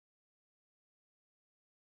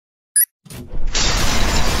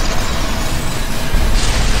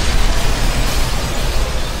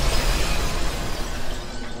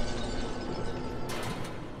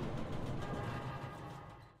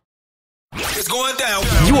It's going down.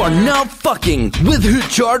 You are now fucking with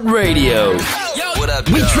HoodChart Radio. Yo, what up,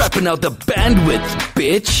 We y'all? trapping out the bandwidth,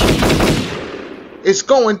 bitch. It's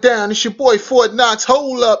going down. It's your boy Fort Nox.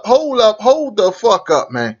 Hold the fuck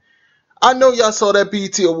up, man. I know y'all saw that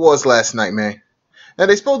BET Awards last night, man. Now,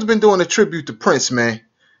 they supposed to have been doing a tribute to Prince, man.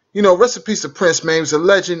 You know, rest in peace to Prince, man. He was a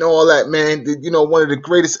legend, all that, man. You know, one of the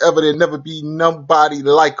greatest ever. There'll never be nobody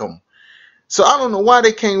like him. So I don't know why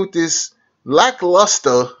they came with this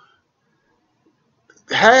lackluster,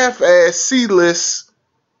 half-ass, seedless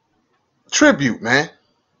tribute, man.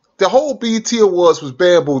 The whole BET Awards was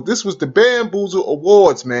bamboozled. This was the Bamboozle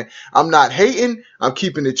Awards, man. I'm not hating. I'm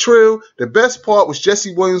keeping it true. The best part was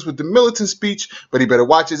Jesse Williams with the militant speech, but he better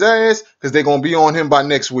watch his ass because they're going to be on him by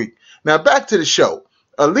next week. Now, back to the show.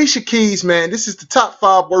 Alicia Keys, man, this is the top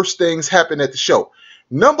 5 worst things happened at the show.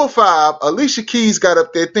 Number 5, Alicia Keys got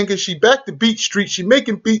up there thinking she back to Beat Street. She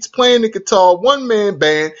making beats, playing the guitar, one-man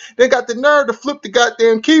band. They got the nerve to flip the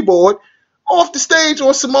goddamn keyboard off the stage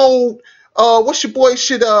on some old, what's your boy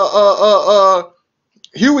shit,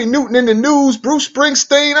 Huey Newton in the News, Bruce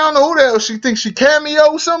Springsteen. I don't know who the hell she thinks she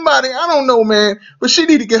cameo somebody. I don't know, man. But she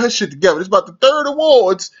need to get her shit together. It's about the 3rd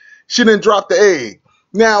awards. She done dropped the egg.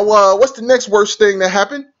 Now, what's the next worst thing that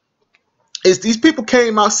happened? Is these people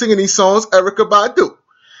came out singing these songs, Erykah Badu.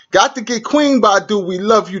 Got to get Queen Badu, we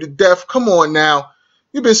love you to death. Come on now.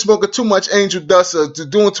 You've been smoking too much angel dust or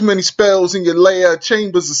doing too many spells in your lair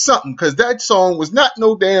chambers or something, because that song was not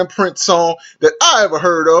no damn Prince song that I ever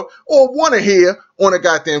heard of or want to hear on a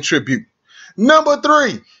goddamn tribute. Number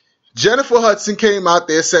 3, Jennifer Hudson came out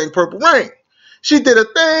there saying Purple Rain. She did a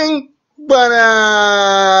thing, but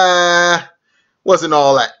wasn't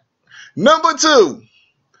all that. Number 2,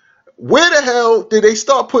 where the hell did they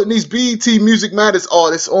start putting these BET Music Matters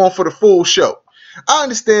artists on for the full show? I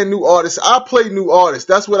understand new artists. I play new artists.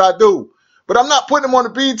 That's what I do. But I'm not putting them on the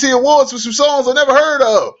BET Awards with some songs I never heard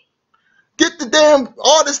of. Get the damn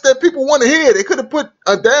artists that people want to hear. They could have put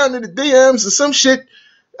down in the DMs or some shit.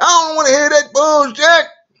 I don't want to hear that bullshit.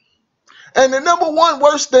 And the number 1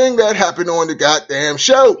 worst thing that happened on the goddamn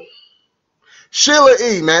show, Sheila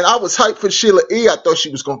E., man. I was hyped for Sheila E. I thought she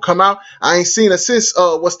was going to come out. I ain't seen her since,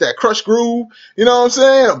 what's that, Crush Groove? You know what I'm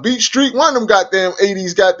saying? Beat Street, one of them goddamn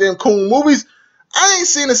 80s goddamn cool movies. I ain't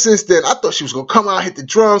seen her since then. I thought she was going to come out, hit the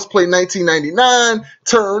drums, play 1999,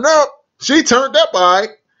 turn up. She turned up, all right.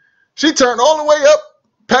 She turned all the way up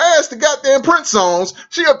past the goddamn Prince songs.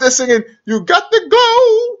 She up there singing, you got the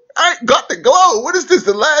glow. I got the glow. What is this,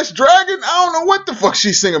 The Last Dragon? I don't know what the fuck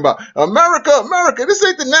she's singing about. America, America. This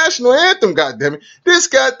ain't the national anthem, goddammit. This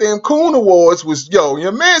goddamn Coon Awards was,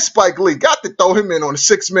 your man Spike Lee got to throw him in on the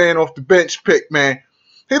 6 man off the bench pick, man.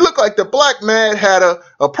 He looked like the Black Mad Hatter,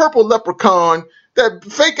 a purple leprechaun, that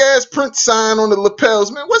fake-ass Prince sign on the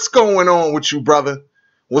lapels. Man, what's going on with you, brother?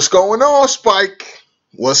 What's going on, Spike?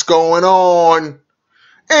 What's going on?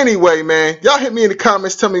 Anyway, man, y'all hit me in the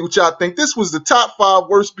comments. Tell me what y'all think. This was the top 5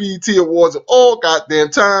 worst BET Awards of all goddamn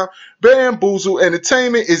time. Bamboozle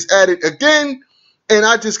Entertainment is at it again. And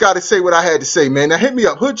I just got to say what I had to say, man. Now, hit me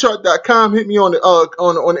up, HoodChart.com. Hit me on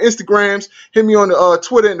the Instagrams. Hit me on the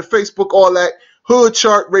Twitter and the Facebook, all that.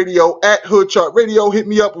 HoodChart Radio, at HoodChart Radio. Hit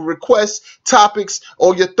me up with requests, topics,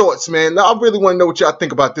 or your thoughts, man. Now, I really want to know what y'all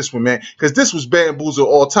think about this one, man, because this was bamboozle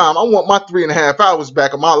all time. I want my 3.5 hours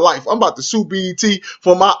back of my life. I'm about to sue BET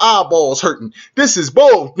for my eyeballs hurting. This is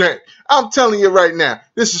bold, man. I'm telling you right now.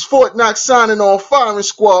 This is Fort Nox signing off, Firing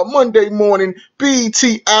Squad, Monday morning, BET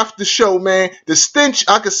after show, man. The stench,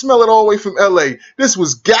 I can smell it all the way from LA. This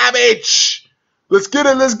was garbage. Let's get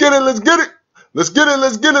it, let's get it, let's get it. Let's get it,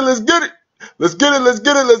 let's get it, let's get it. Let's get it, let's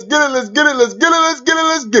get it, let's get it, let's get it, let's get it, let's get it,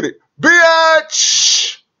 let's get it.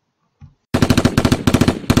 Bitch!